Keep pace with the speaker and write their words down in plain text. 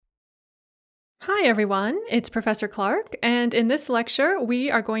Hi, everyone. It's Professor Clark, and in this lecture,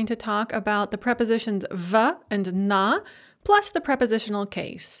 we are going to talk about the prepositions v and na, plus the prepositional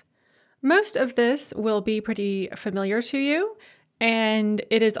case. Most of this will be pretty familiar to you, and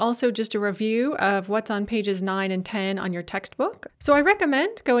it is also just a review of what's on pages 9 and 10 on your textbook. So I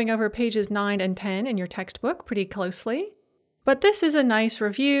recommend going over pages 9 and 10 in your textbook pretty closely. But this is a nice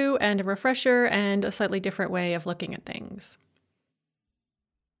review and a refresher and a slightly different way of looking at things.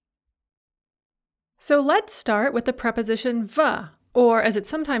 So let's start with the preposition v, or as it's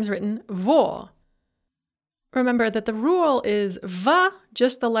sometimes written, vo. Remember that the rule is v,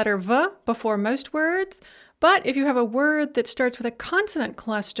 just the letter v before most words, but if you have a word that starts with a consonant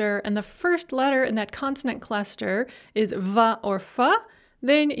cluster and the first letter in that consonant cluster is v or f,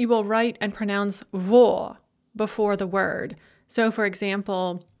 then you will write and pronounce vo before the word. So for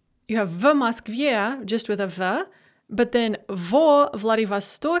example, you have v Moskvie just with a v, but then vo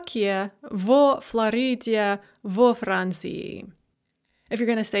Vladivostokie, vo Floride, vo Francii. If you're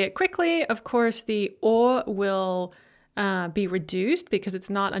going to say it quickly, of course, the o will be reduced because it's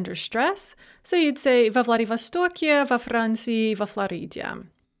not under stress. So you'd say va Vladivostokie, va Francii, va Floride.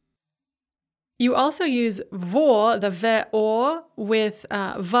 You also use vo, the ve o, with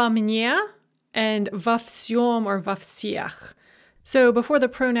va mnie and va vsiom or va vsiach. So before the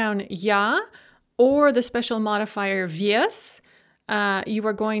pronoun ja, or the special modifier vies, you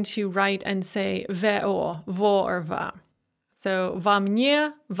are going to write and say veo, vo or va. So va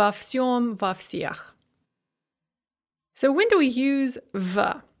mnie, va vsiom, va vsiach. So when do we use v?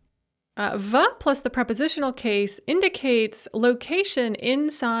 V plus the prepositional case indicates location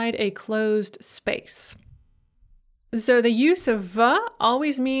inside a closed space. So the use of v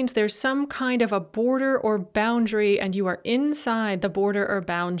always means there's some kind of a border or boundary and you are inside the border or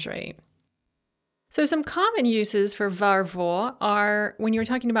boundary. So some common uses for va or vo are when you're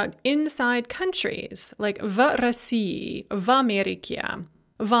talking about inside countries, like v России, v America,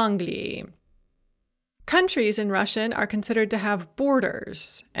 v Anglii. Countries in Russian are considered to have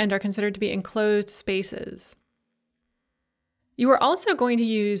borders and are considered to be enclosed spaces. You are also going to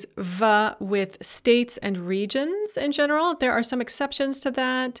use v with states and regions in general. There are some exceptions to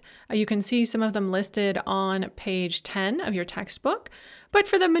that. You can see some of them listed on page 10 of your textbook. But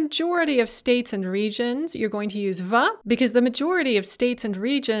for the majority of states and regions, you're going to use v because the majority of states and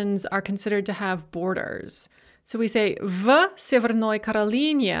regions are considered to have borders. So we say v Северной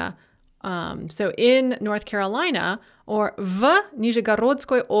Каролине, so in North Carolina, or v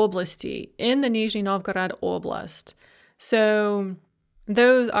Нижегородской области, in the Nizhny Novgorod Oblast. So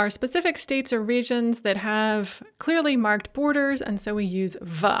those are specific states or regions that have clearly marked borders, and so we use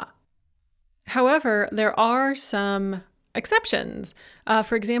v. However, there are some exceptions.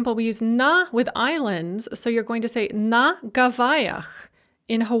 For example, we use na with islands, so you're going to say na Gavaiach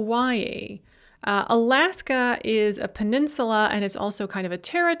in Hawaii. Alaska is a peninsula and it's also kind of a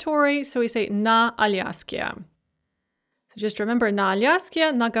territory, so we say na Alyaskia. So just remember na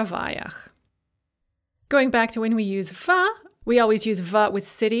Alyaskia, na Gavaiach. Going back to when we use v, we always use v with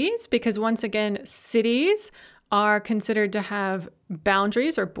cities because once again, cities are considered to have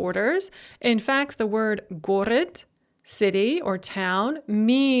boundaries or borders. In fact, the word город, city or town,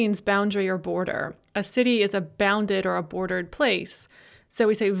 means boundary or border. A city is a bounded or a bordered place. So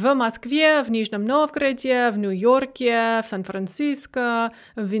we say в Москве, в Нижнем Новгороде, в Нью-Йорке, в Сан-Франциско,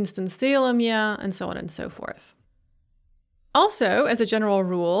 в Winston-Salem, and so on and so forth. Also, as a general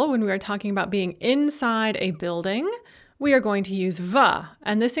rule, when we are talking about being inside a building, we are going to use v,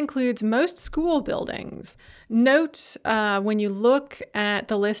 and this includes most school buildings. Note when you look at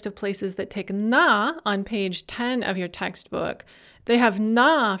the list of places that take na on page 10 of your textbook, they have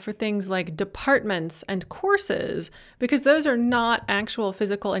na for things like departments and courses, because those are not actual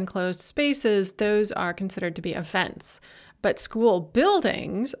physical enclosed spaces. Those are considered to be events. But school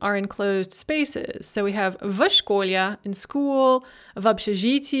buildings are enclosed spaces. So we have в школе, in school, в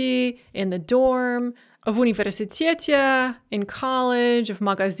общежитии, in the dorm, в университете, in college, в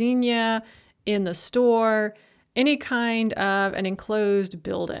магазине, in the store. Any kind of an enclosed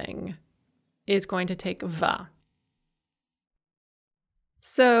building is going to take v.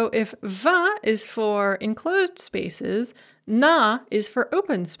 So if v is for enclosed spaces, na is for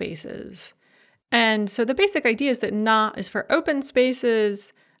open spaces. And so the basic idea is that na is for open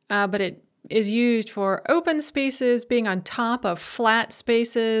spaces, but it is used for open spaces being on top of flat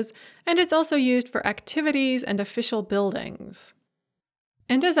spaces, and it's also used for activities and official buildings.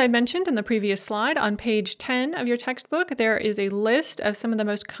 And as I mentioned in the previous slide, on page 10 of your textbook, there is a list of some of the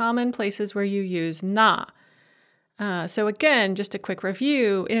most common places where you use na. So again, just a quick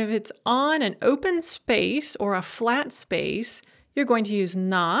review, if it's on an open space or a flat space, you're going to use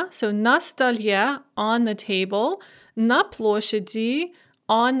na. So na stole, on the table, na ploshidi,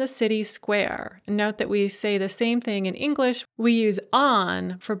 on the city square. And note that we say the same thing in English. We use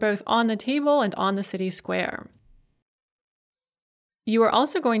on for both on the table and on the city square. You are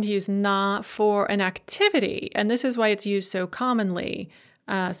also going to use na for an activity, and this is why it's used so commonly.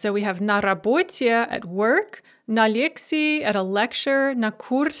 So we have na работе at work, na лекции at a lecture, na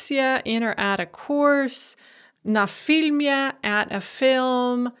kursie in or at a course, na filmie at a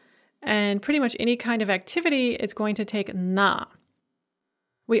film, and pretty much any kind of activity is going to take na.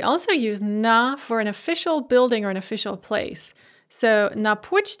 We also use na for an official building or an official place. So na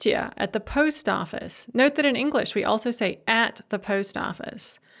poczcie at the post office. Note that in English we also say at the post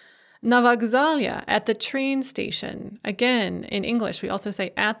office. Na wokzalie at the train station. Again, in English we also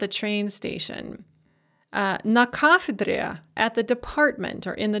say at the train station. Na kafedrze at the department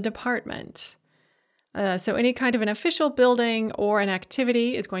or in the department. So any kind of an official building or an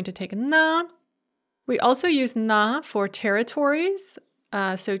activity is going to take na. We also use na for territories.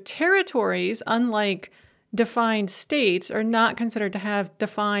 So territories, unlike defined states, are not considered to have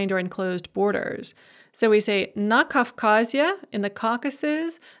defined or enclosed borders. So we say na Kafkazia in the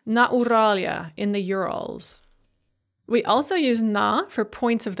Caucasus, na Uralia in the Urals. We also use na for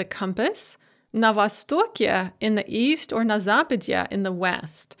points of the compass, na Vostokia in the east or na Zapadya in the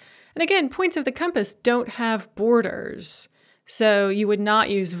west. And again, points of the compass don't have borders. So you would not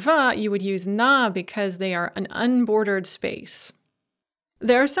use va, you would use na because they are an unbordered space.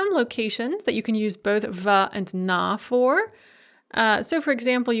 There are some locations that you can use both va and na for. So for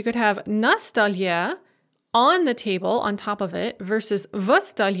example, you could have na stole on the table, on top of it, versus v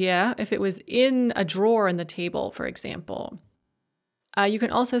stole if it was in a drawer in the table, for example. You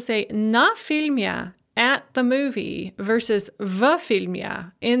can also say na filmie at the movie versus v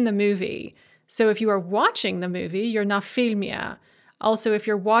filmie in the movie. So if you are watching the movie, you're na filmie. Also, if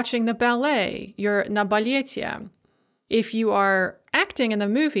you're watching the ballet, you're na balletie. If you are acting in the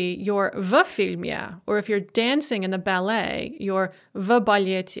movie, you're v filmie. Or if you're dancing in the ballet, you're v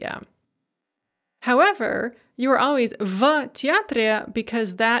balletie. However, you are always v teatre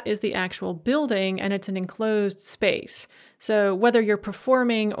because that is the actual building and it's an enclosed space. So whether you're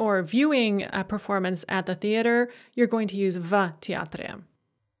performing or viewing a performance at the theater, you're going to use v teatre.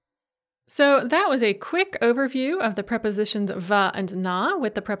 So that was a quick overview of the prepositions va and na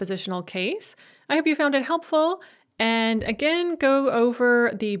with the prepositional case. I hope you found it helpful. And again, go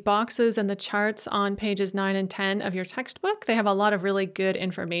over the boxes and the charts on pages 9 and 10 of your textbook. They have a lot of really good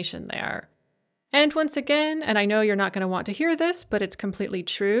information there. And once again, and I know you're not going to want to hear this, but it's completely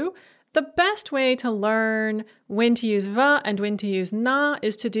true, the best way to learn when to use va and when to use na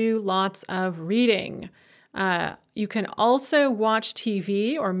is to do lots of reading. You can also watch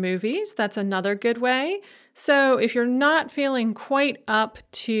TV or movies. That's another good way. So if you're not feeling quite up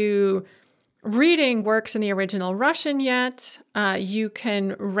to reading works in the original Russian yet, you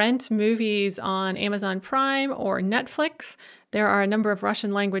can rent movies on Amazon Prime or Netflix. There are a number of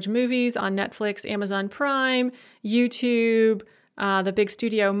Russian language movies on Netflix, Amazon Prime, YouTube. The big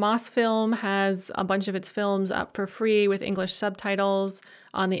studio Mosfilm has a bunch of its films up for free with English subtitles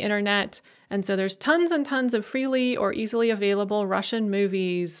on the internet. And so there's tons and tons of freely or easily available Russian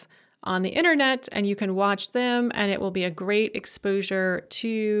movies on the internet, and you can watch them, and it will be a great exposure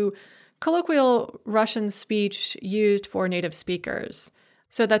to colloquial Russian speech used for native speakers.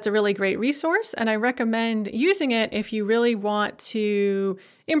 So that's a really great resource, and I recommend using it if you really want to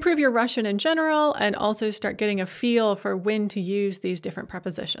improve your Russian in general and also start getting a feel for when to use these different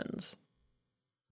prepositions.